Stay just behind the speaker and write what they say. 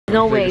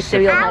No way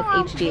cereal has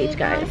HGH,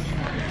 guys.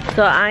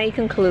 So I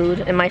conclude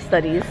in my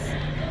studies,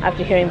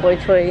 after hearing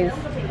BOYTOY's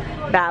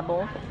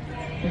babble,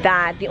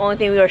 that the only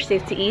thing we are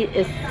safe to eat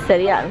is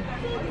cereal.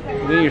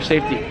 The thing you're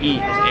safe to eat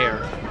is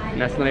air.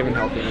 And that's not even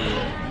healthy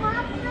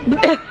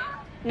anymore.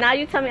 Now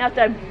you tell me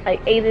after I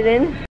ate it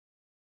in.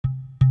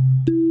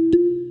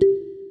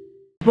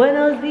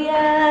 Buenos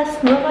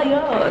dias, Nueva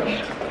York.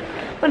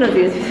 Buenos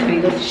dias, mis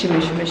amigos.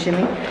 Shimmy, shimmy,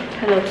 shimmy.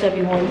 Hello to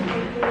everyone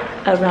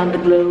around the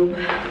globe.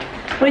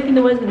 What do you think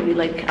the weather's gonna be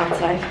like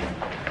outside?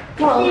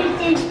 Well,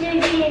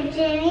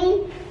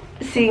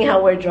 seeing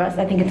how we're dressed,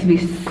 I think it's gonna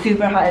be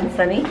super hot and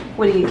sunny.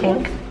 What do you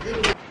think?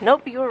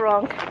 Nope, you were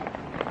wrong.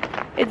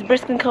 It's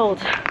brisk and cold.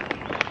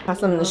 I have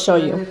something to show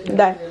you.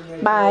 That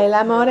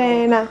baila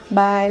morena,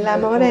 baila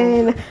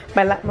morena,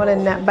 baila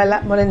morena,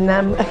 baila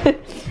morena.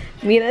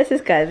 Mira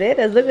esas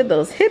caderas. Look at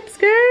those hips,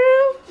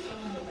 girl.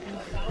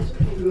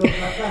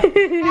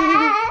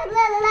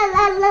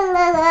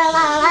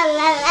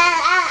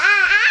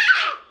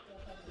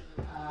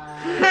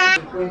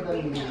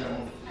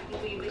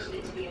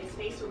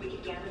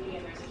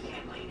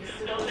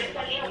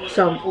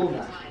 So,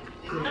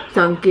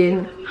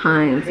 Duncan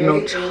Hines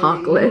milk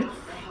chocolate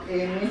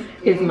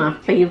is my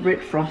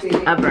favorite frosty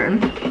ever.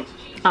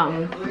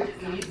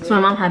 So my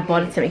mom had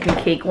bought it to make me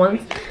cake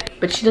once,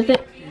 but she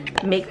doesn't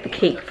make the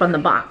cake from the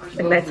box.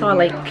 Like, that's how I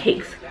like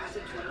cakes.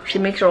 She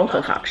makes her own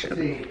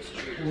concoction.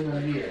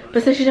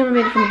 But since she never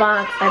made it from the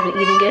box, I've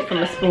been eating it from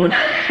a spoon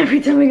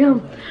every time I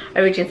go.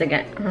 Every chance I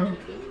get.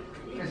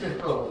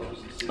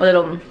 A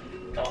little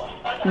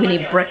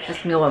mini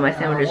breakfast meal while my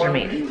sandwiches are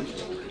made.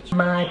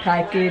 My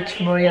package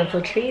from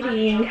Oriental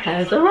Trading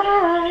has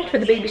arrived for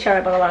the baby shower.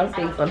 I bought a lot of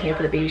things on here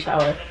for the baby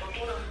shower.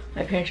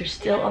 My parents are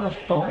still on the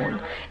phone.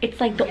 It's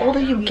like the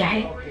older you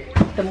get,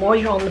 the more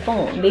you're on the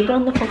phone. They've been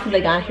on the phone since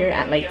they got here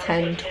at like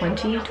 10,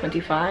 20,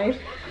 25.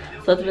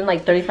 So it's been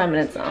like 35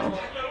 minutes now.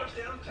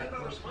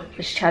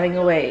 Just chatting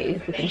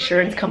away with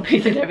insurance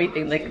companies and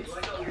everything.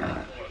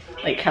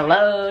 Like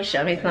hello,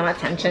 show me some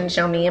attention.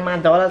 Show me and my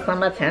daughter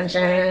some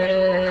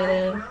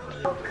attention.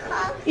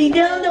 ¿Y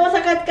de dónde vas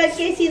a sacar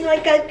cupcake si no hay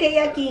cupcake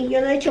aquí?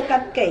 Yo no he hecho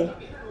cupcake.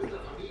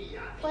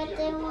 But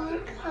they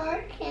want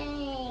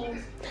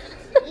cupcakes.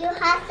 You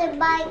have to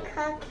buy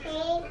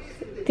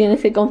cupcakes.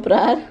 Tienes que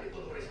comprar.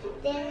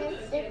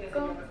 Tienes que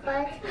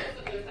comprar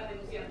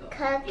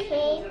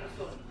cupcakes.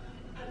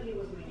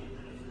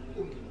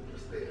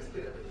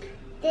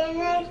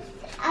 Tienes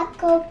que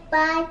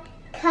comprar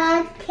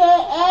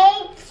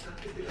cupcakes.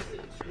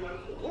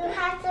 You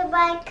have to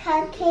buy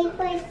cupcake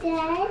for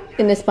Dad.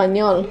 En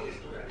español.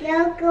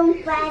 No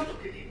comprar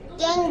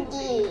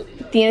candy.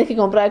 Tienes que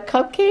comprar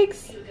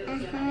cupcakes.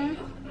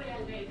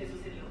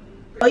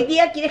 ¿Hoy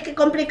día quieres que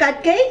compre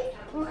cupcake?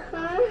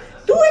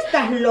 Tú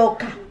estás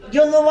loca.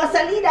 Yo no voy a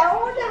salir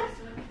ahora.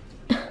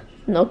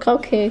 No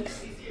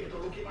cupcakes.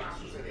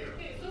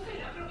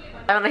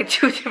 I have like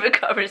two different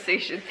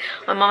conversations.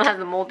 My mom has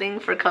a molding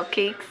for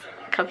cupcakes,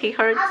 cupcake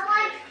hearts.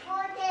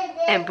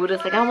 And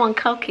Buddha's like, I want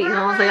cupcakes. And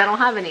I was like, I don't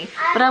have any.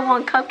 But I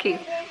want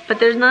cupcakes. But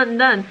there's none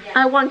done.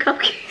 I want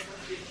cupcakes.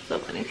 So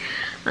funny.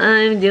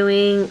 I'm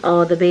doing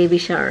all the baby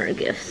shower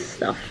gift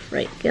stuff.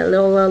 Right. Get a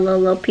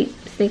little peek,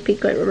 sneak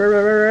peek.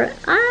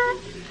 Ah.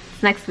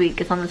 Next week.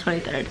 It's on the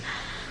 23rd.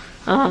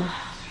 Oh,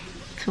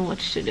 too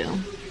much to do.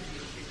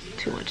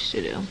 Too much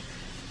to do.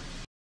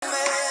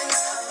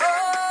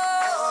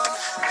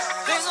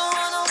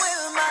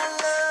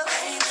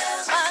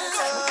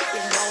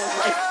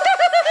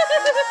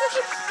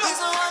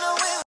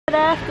 Good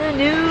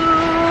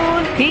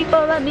afternoon,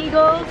 people,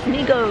 amigos.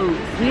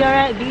 We are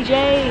at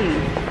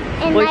BJ's.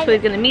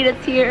 BOYTOY's gonna meet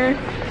us here,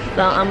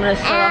 so I'm gonna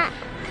start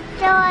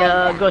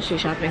off the grocery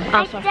shopping.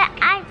 I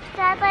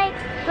said like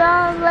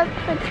go look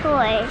for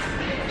toys.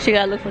 She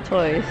gotta look for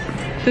toys.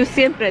 Tú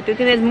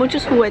tienes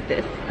muchos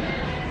juguetes.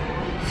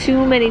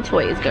 Too many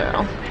toys,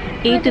 girl.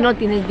 Y tú no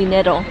tienes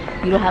dinero.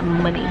 You don't have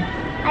money.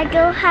 I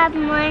don't have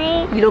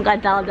money. You don't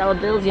got dollar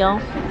bills, yo.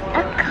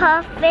 It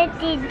costs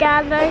 $50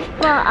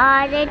 for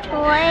all the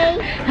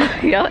toys.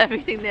 Yo,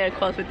 everything there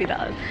costs $50.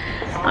 I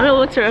don't know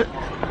what's her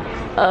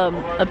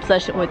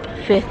obsession with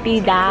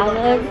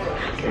 $50.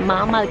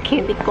 Mama,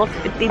 candy costs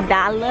 $50.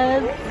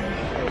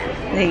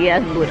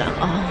 Yes, Buddha.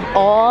 Oh,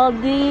 all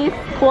these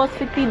cost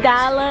 $50.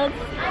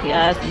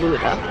 Yes,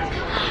 Buddha.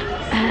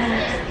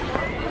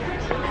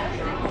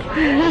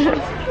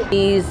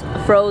 These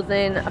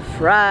frozen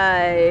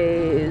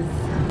fries.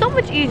 So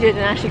much easier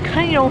than actually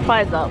cutting your own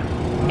fries up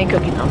and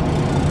cooking them.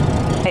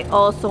 I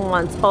also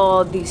want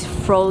all these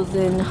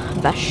frozen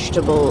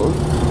vegetables.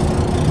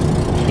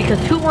 Because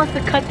who wants to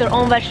cut their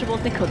own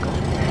vegetables and cook them?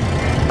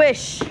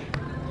 Wish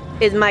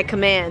is my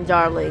command,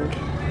 darling.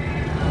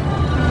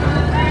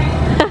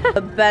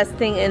 The best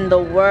thing in the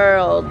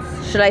world.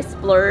 Should I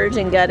splurge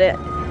and get it?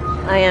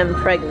 I am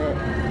pregnant.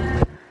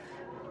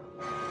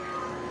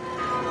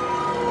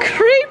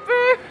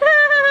 Creeper!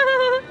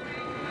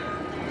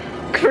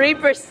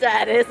 Creeper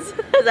status,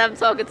 as I'm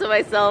talking to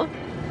myself.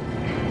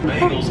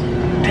 Bagels,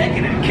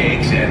 decadent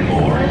cakes, and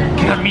more.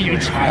 Give me your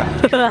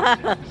child.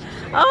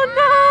 Oh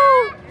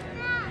no!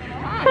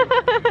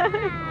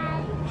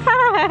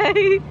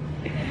 Hi.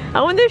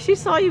 I wonder if she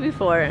saw you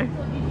before.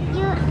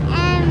 You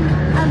am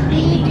a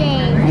BJ.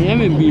 I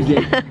am in BJ.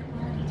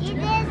 You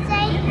didn't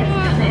say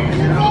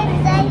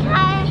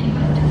hi.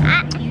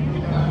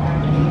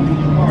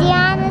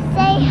 Diana,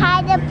 say hi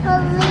to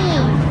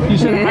police. You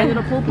said hi to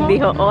the popo?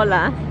 Dijo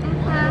hola.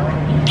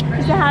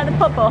 You said hi to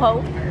Popo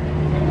ho.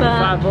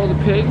 Five-O the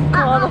pig?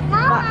 Call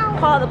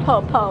the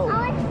Popo. I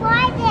want to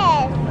try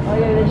this. Oh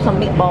yeah, there's some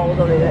meatballs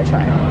over there.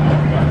 Try.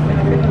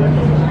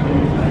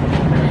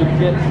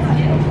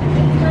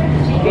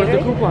 Where's the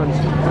coupons?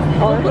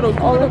 Oh,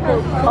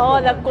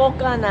 the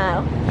coca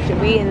now.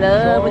 Should be in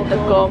love with the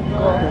coco.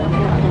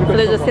 So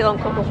there's a sale on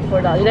coco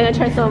for $4. You're gonna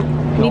try some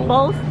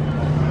meatballs?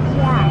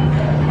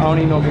 I don't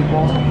need no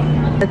meatballs.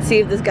 Let's see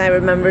if this guy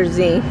remembers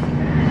Z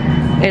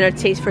and her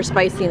taste for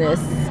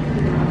spiciness.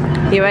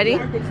 You ready?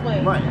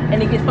 Right.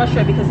 And it gets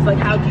frustrated because it's like,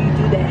 how do you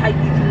do that? How do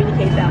you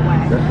communicate that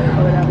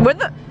way? Where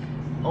the?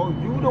 Oh,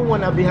 you the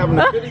one that be having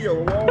a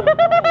video. Whoa.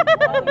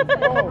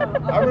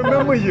 I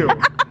remember you.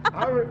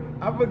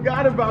 I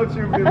forgot about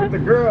you with the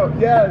girl.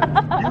 Yes,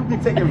 you be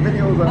taking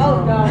videos of her.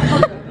 Oh, God.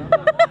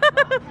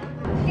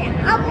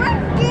 I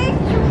want this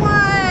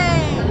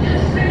one.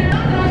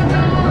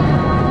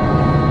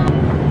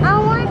 I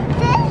want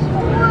this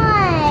one.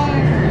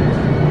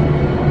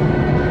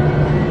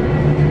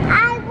 I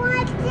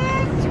want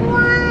this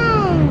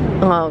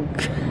one. Oh.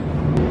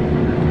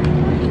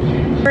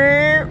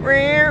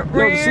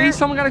 Yo, see,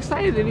 someone got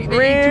excited. They ate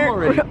two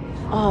already.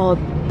 Oh,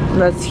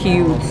 that's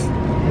huge.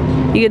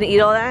 You gonna eat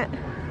all that?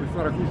 We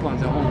forgot our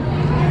coupons at home.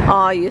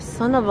 Oh, you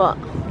son of a.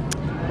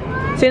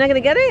 So you're not gonna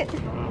get it?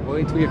 We'll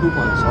wait till we get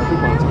coupons. Our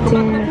coupons. I'll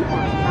come back with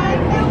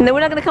coupons. And then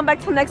we're not gonna come back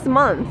till next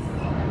month.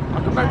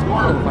 I'll come back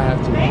tomorrow if I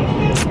have to.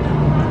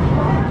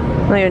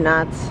 No, you're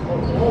not.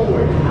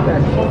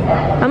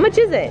 How much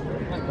is it?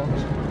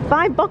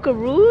 $5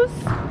 buckaroos?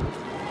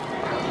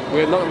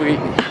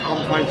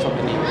 I'll find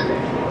something to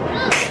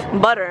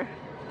eat. Butter.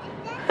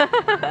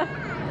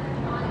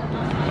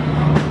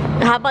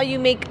 How about you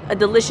make a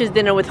delicious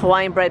dinner with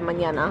Hawaiian bread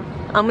mañana?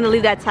 I'm gonna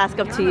leave that task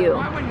up to you.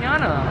 Why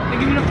mañana? They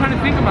give me enough time to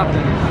think about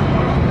things.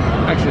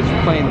 Actually,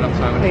 it's playing enough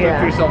time. It's Yeah.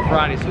 for yourself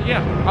Friday. So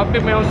yeah, I'll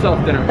make my own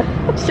self dinner.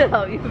 Shut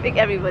up, you make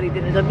everybody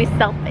dinner. Don't be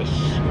selfish.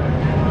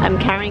 I'm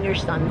carrying your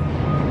son.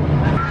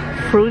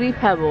 Fruity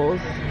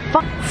Pebbles.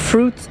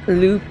 Fruit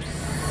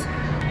Loops.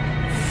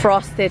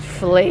 Frosted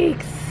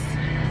Flakes.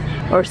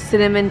 Or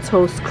Cinnamon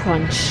Toast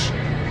Crunch.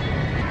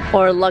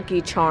 Or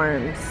Lucky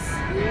Charms.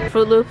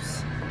 Fruit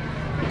Loops.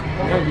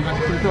 Yeah, you got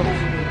the fruit pebbles.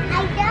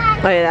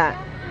 Look at that.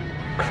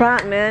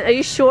 Crap, man. Are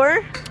you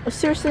sure? Oh,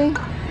 seriously?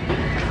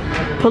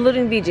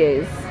 Polluting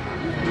BJ's.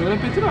 You let him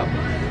pick it up.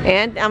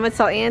 And I'm gonna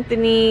tell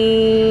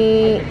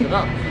Anthony. Pick it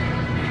up.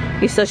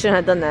 You still shouldn't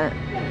have done that.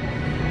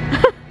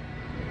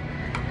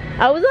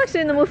 I was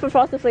actually in the mood for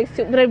Frosted Flakes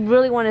too, but I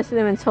really wanted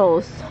cinnamon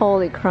toast.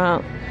 Holy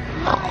crap.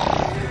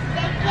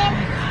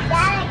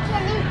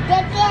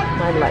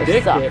 My life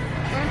Dick sucks. it.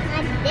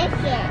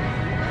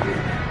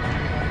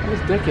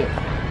 What's dick it?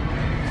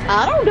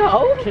 I don't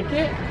know. Kick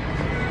it?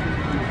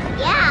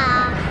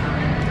 Yeah.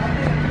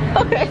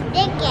 Okay.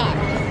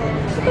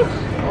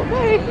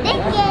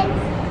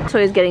 Okay. So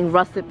he's getting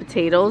russet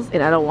potatoes,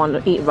 and I don't want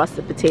to eat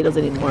russet potatoes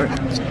anymore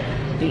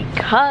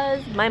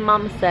because my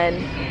mom said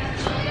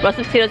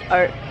russet potatoes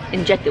are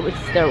injected with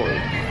steroids.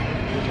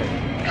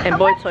 And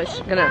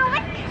BOYTOY's gonna.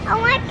 I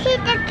want to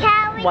eat the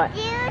carrot What?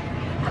 juice.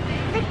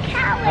 The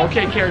carrot.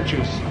 Okay, carrot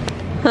juice.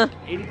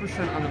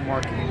 80% on the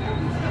market.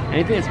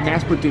 Anything that's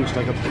mass produced,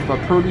 like a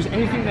produce,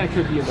 anything that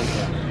could be like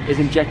that, is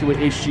injected with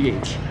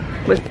HGH.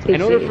 What's HGH?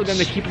 In order for them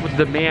to keep up with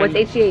the demand,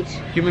 What's HGH?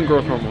 human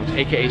growth hormones,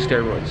 aka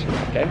steroids.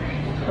 Okay.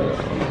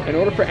 In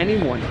order for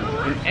anyone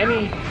in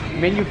any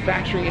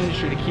manufacturing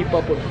industry to keep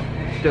up with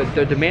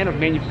the demand of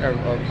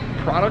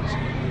products,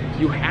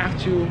 you have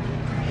to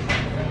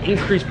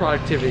increase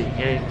productivity.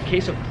 And in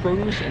case of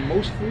produce and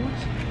most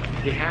foods,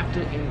 you have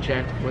to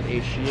inject with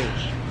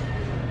HGH.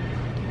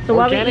 So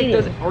why are we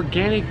eating?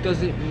 Organic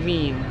doesn't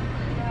mean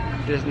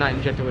that it's not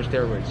injected with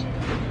steroids.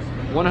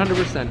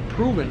 100%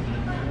 proven.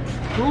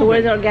 So what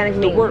does organic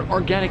mean? The word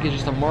organic is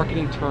just a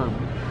marketing term.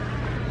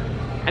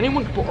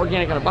 Anyone can put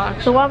organic on a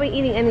box. So why are we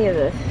eating any of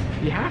this?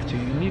 You have to.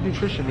 You need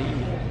nutrition to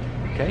eat.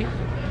 Okay?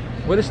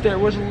 What's a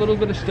little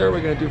bit of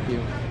steroid gonna do for you?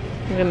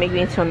 You're gonna make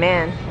me into a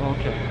man.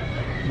 Okay.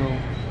 No,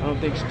 I don't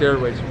think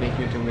steroids make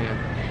you into a man.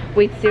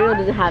 Wait, cereal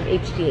doesn't have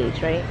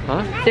HGH, right?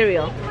 Huh?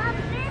 Cereal.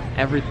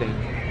 Everything.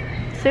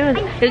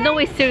 Cereal. There's no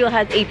way cereal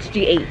has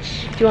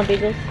HGH. Do you want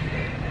bagels?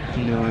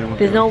 No, I don't.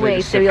 There's no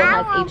way cereal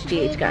has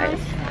HGH, guys.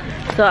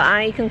 So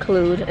I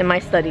conclude in my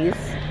studies,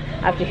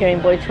 after hearing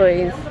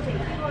BOYTOY's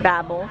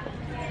babble,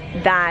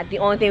 that the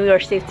only thing we are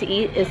safe to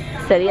eat is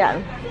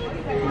cereal.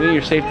 The thing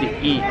you're safe to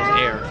eat is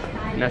air.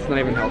 And that's not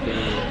even healthy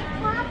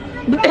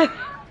anymore.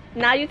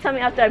 Now you tell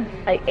me after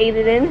I ate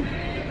it in.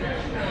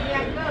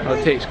 Oh,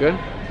 it tastes good?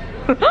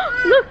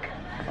 Look!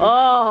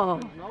 Oh!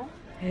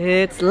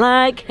 It's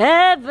like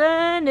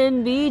heaven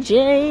in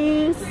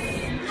BJ's.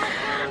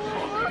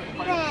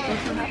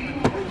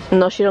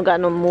 No, she don't got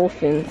no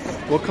muffins.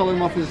 What color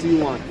muffins do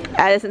you want?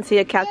 Add this into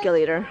your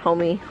calculator,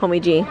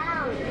 homie G.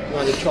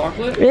 Want the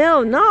chocolate?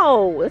 Ew,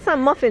 no. It's not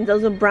muffins.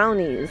 Those are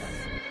brownies.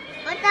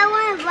 But I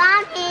want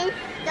brownies.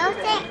 Don't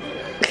say.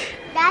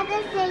 Dad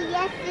doesn't say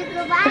yes to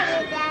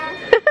goodbye, Dad.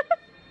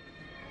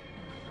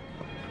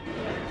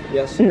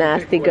 Yes.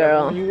 Nasty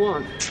girl. Whatever you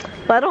want.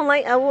 But I don't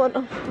like. I would.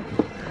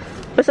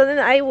 For something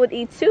that I would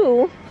eat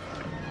too.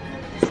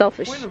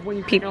 Selfish Point of when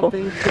you people.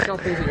 pick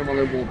out things that your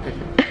mother won't pick.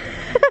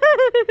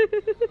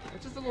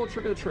 It's just a little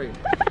trick of the trade.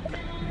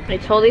 I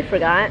totally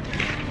forgot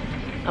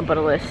about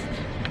a list.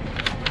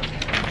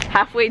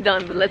 Halfway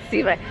done, but let's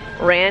see if I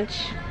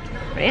ranch.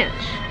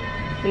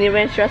 We need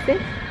ranch dressing.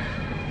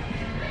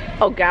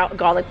 Oh,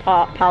 garlic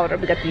powder.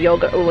 We got the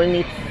yogurt. Oh, we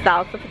need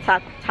salsa for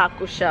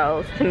taco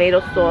shells,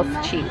 tomato sauce,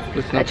 cheese.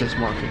 It's not this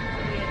market.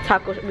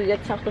 We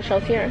get taco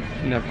shells here.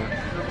 Never.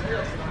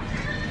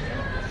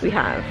 We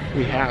have,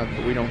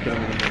 but we don't get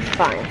them anymore.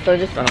 Fine. So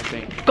just I don't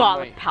think.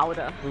 garlic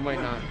powder. We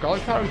might not.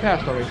 Garlic powder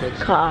passed already, so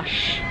it's...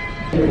 Gosh.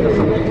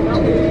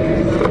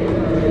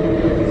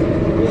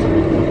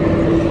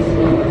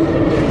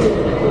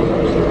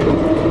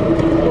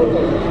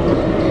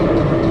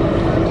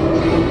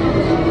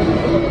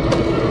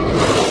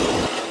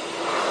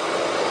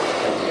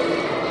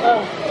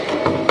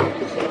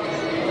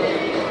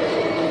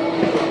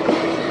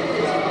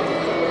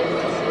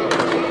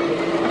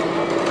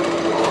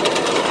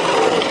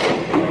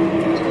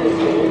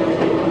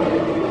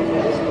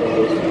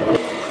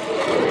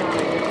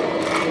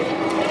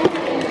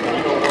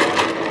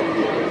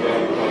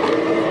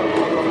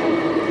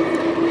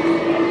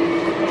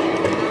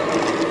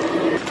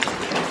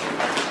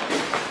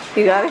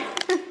 You got it?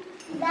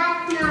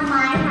 That's not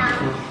my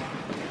house.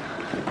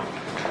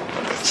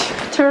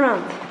 Turn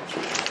around.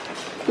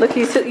 Look,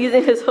 he's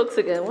using his hooks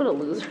again. What a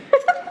loser.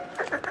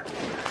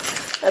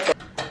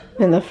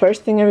 And the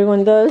first thing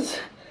everyone does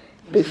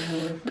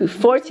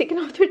before taking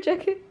off their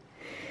jacket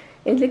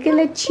is look at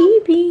La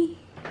Chibi.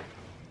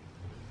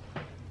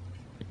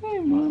 Hey,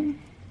 Mom.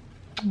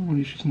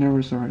 Oh, she's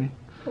nervous already.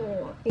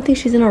 I think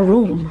she's in our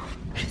room.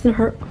 She's in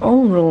her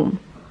own room.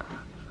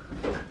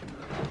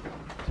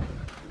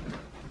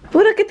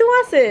 Pura, ¿qué tú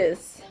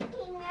haces?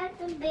 Picking up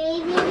the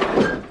baby.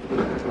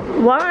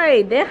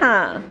 Why?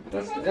 Deja.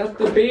 That's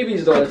the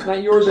baby's though. It's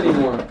not yours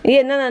anymore.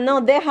 Yeah,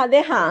 no.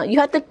 Deja. You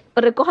have to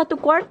recoja tu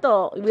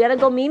cuarto. We gotta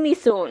go Mimi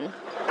soon.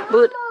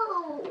 But,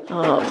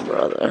 oh,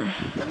 brother.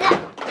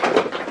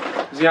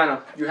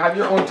 Ziana, you have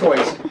your own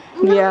toys.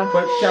 Yeah.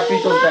 Put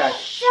Chapito's back.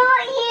 Show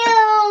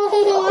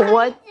you.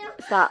 What?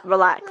 Stop.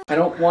 Relax. I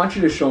don't want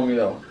you to show me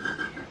though.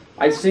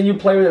 I've seen you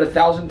play with it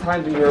 1,000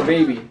 times when you were a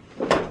baby.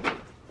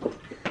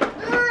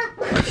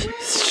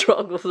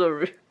 Struggles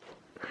over.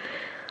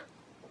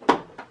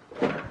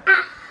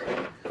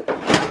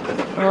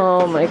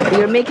 Oh my God.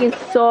 You're making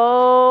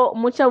so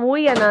mucha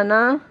bulla,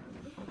 Nana.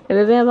 El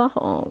bebé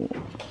abajo.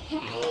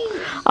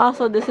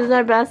 Also, this is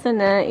our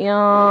bassinet,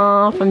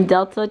 y'all, from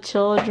Delta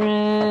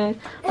Children.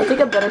 I'll take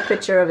a better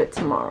picture of it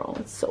tomorrow.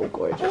 It's so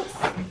gorgeous.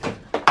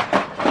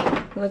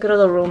 Look at all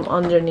the room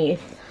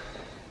underneath.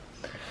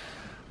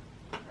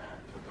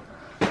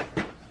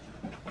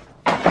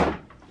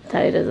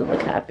 Daddy doesn't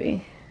look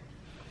happy.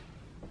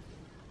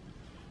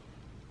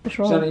 What's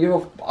wrong? Ziana, you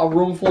have a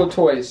room full of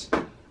toys.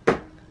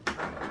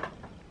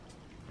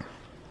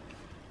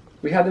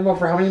 We had them up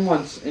for how many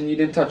months and you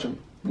didn't touch them?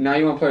 Now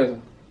you want to play with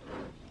them.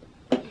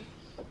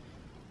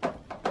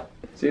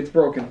 See, it's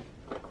broken.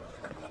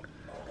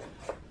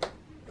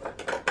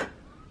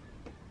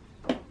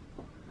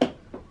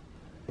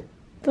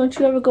 Don't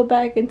you ever go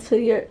back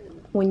into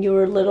when you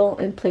were little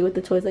and play with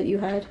the toys that you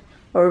had?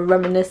 Or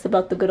reminisce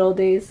about the good old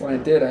days? When I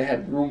did, I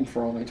had room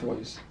for all my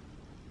toys.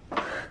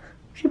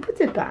 She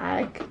puts it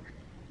back.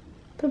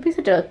 Don't be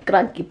such a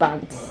cranky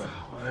pants.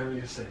 Whatever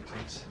you say,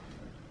 please.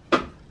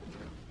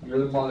 You're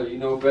the mother, you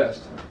know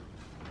best.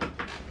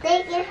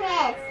 Take your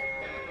head.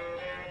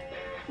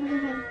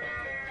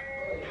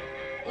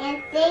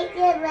 And take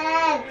your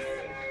legs.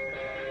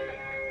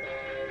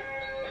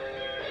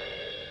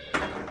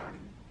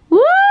 Woo!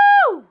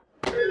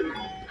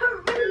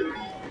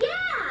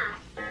 Yeah.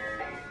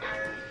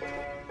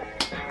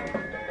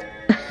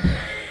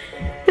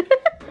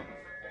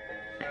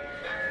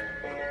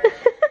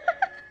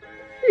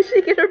 She's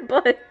shaking her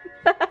butt.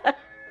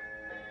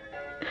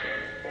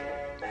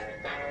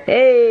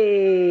 Hey.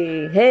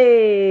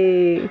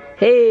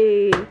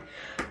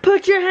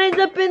 Put your hands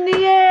up in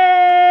the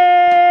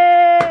air.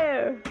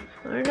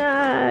 Or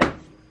not.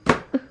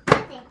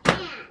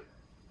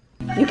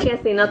 You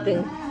can't say nothing.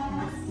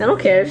 I don't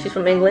care if she's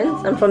from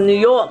England. I'm from New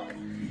York.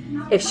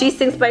 If she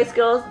sings Spice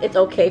Girls, it's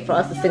okay for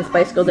us to sing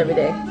Spice Girls every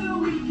day.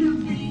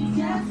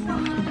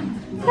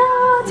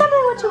 Oh, tell me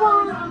what you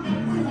want.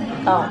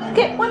 Oh,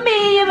 get with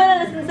me, you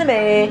better listen to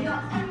me.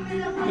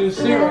 You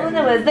see it? It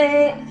was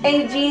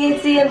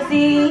A-G-C-M-C,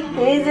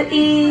 is it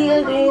E?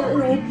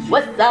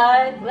 West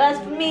side,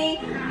 west for me,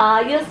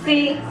 you'll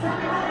see.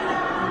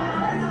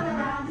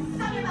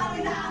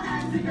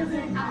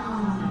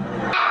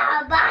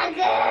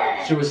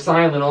 She was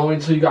silent all the way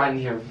until you got in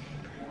here.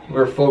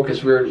 We're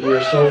focused.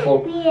 We're so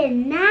focused. We're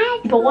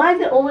not. But why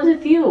is it always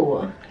with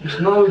you? It's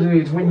not always me.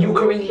 It's when you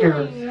come in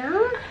here.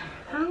 No.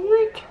 I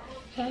want to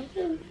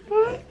say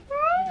that.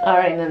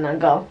 Alright, Nana,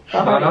 go.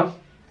 Nana,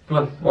 come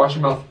on, wash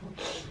your mouth.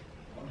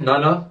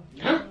 Nana,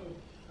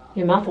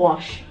 Your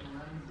mouthwash.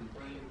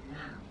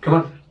 come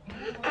on.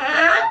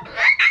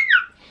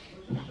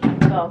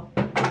 Go.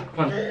 Come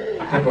on.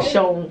 Tempo.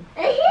 Show.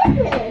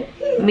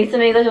 Mis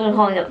amigos, I'm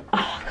calling it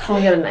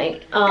a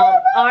night.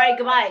 Alright,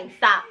 goodbye.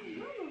 Stop.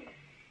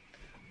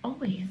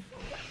 Always.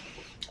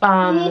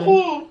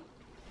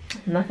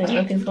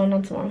 Nothing's going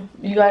on tomorrow.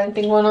 You got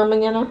anything going on,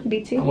 mañana,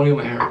 BT? I want to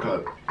get my hair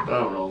cut, but I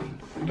don't know.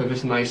 But if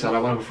it's nice out, I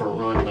want to go for a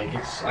run. Like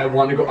I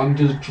want to go. I'm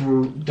just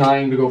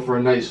dying to go for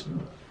a nice,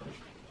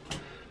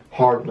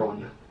 hard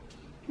run.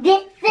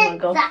 This I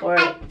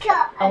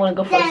want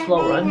to go for a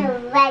slow run.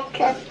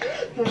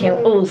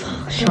 Can't. Oh,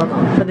 show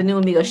them for the new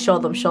amigos. Show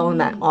them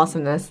that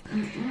awesomeness.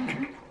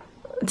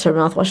 Turn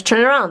mouthwash.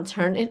 Turn it around.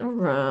 Turn it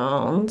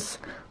around.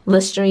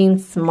 Listerine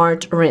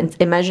Smart Rinse.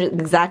 It measures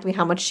exactly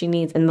how much she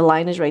needs, and the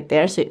line is right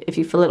there. So if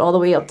you fill it all the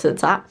way up to the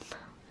top,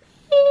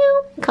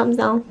 it comes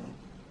down.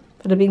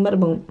 Bada bing, bada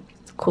boom.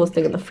 It's the coolest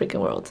thing in the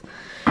freaking world.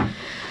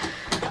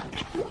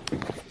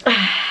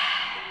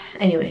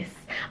 Anyways.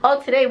 Oh,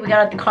 today we got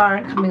out the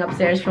car coming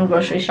upstairs from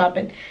grocery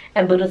shopping,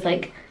 and Buddha's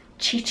like,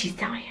 Chi-Chi's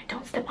down here.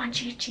 Don't step on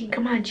Chi-Chi.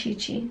 Come on,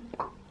 Chi-Chi.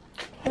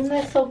 Isn't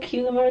that so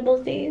cute? Remember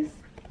those days?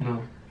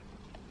 No.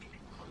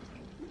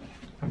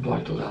 I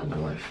blocked those out of my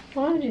life.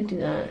 Why would you do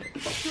that?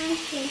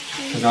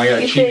 Cause now I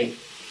got Chi.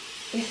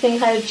 You saying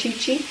hi to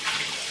Chi-Chi?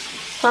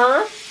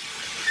 Huh?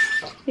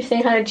 You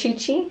saying hi to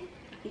Chi-Chi?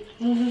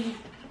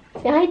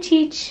 Say hi,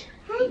 Cheech.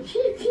 Hi,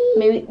 Chi-Chi.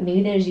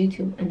 Maybe there's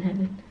YouTube in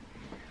heaven.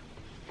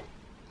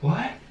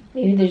 What?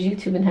 Maybe there's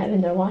YouTube in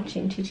heaven. They're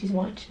watching. Chi-Chi's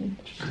watching.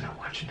 She's not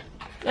watching.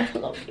 I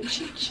love you,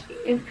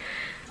 Chi-Chi.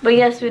 But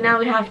yes, now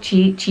we have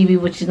Chibi,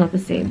 which is not the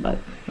same, but...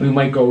 We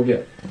might go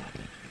get...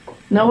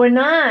 No, we're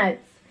not.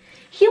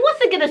 He wants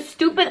to get a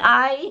stupid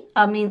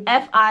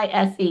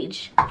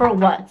F-I-S-H. For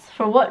what?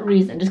 For what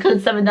reason? Just because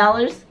it's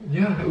 $7?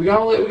 Yeah, we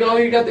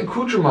already got the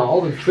accoutrement,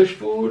 all the fish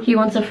food. He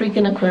wants a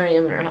freaking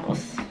aquarium in our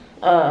house.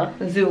 A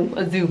zoo,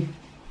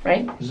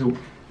 right? Zoo.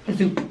 A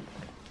zoo.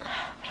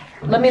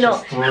 Let me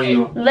know.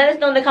 Let us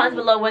know in the comments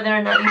below whether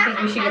or not you think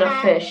we should get a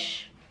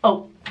fish.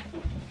 Oh,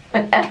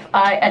 an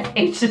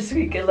F-I-S-H this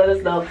weekend. Let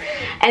us know.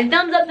 And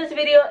thumbs up this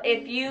video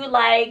if you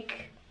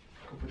like.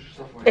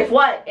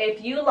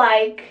 If you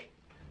like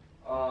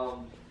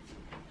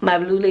my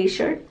blue lace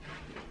shirt.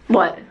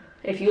 What?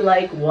 If you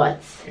like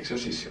what?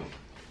 Exercicio.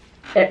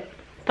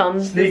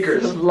 Thumbs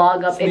Sneakers. this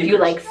vlog up if you Sneakers.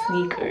 like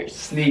sneakers.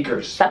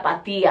 Sneakers.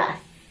 Zapatillas.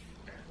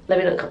 Let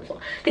me know in the comments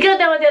below. Te quiero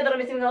demasiado,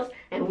 mis amigos,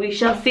 and we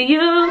shall see you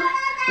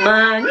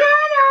mañana.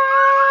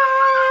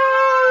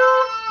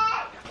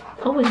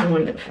 Always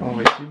wonderful. Oh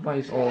wait, she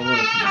bites all over the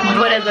place.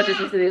 Buenas noches,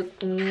 mis amigos.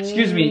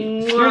 Excuse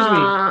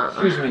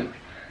me.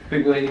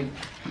 Big lady.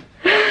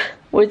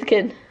 Where's the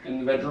kid? In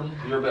the bedroom?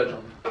 Your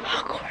bedroom. Of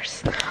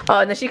course. Oh,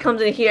 and then she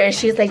comes in here and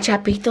she's like,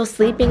 Chapito's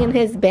sleeping in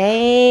his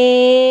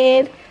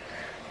bed.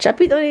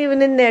 Chapito ain't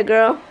even in there,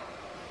 girl.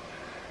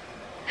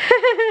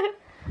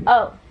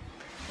 Oh.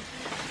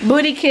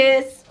 Booty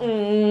kiss.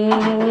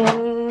 Mwah.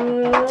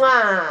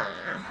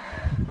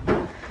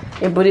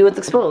 Your booty was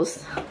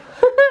exposed.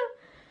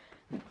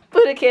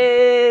 Booty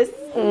kiss.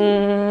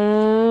 Mwah.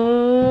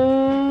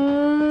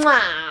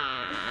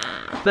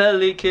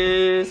 Belly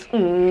kiss.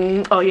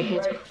 Oh, your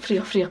hands are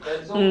frio.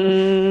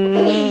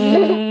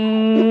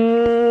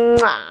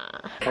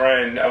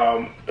 Friend,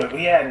 but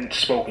we hadn't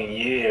spoken in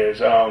years.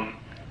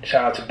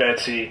 Shout out to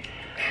Betsy.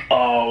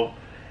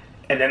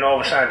 And then all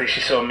of a sudden, I think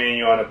she saw me and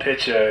you on a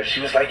picture.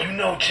 She was like, "You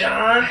know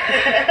John?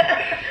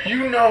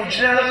 You know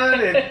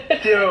John?"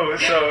 And yo,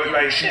 so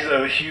like she's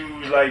a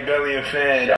huge like Bellion fan.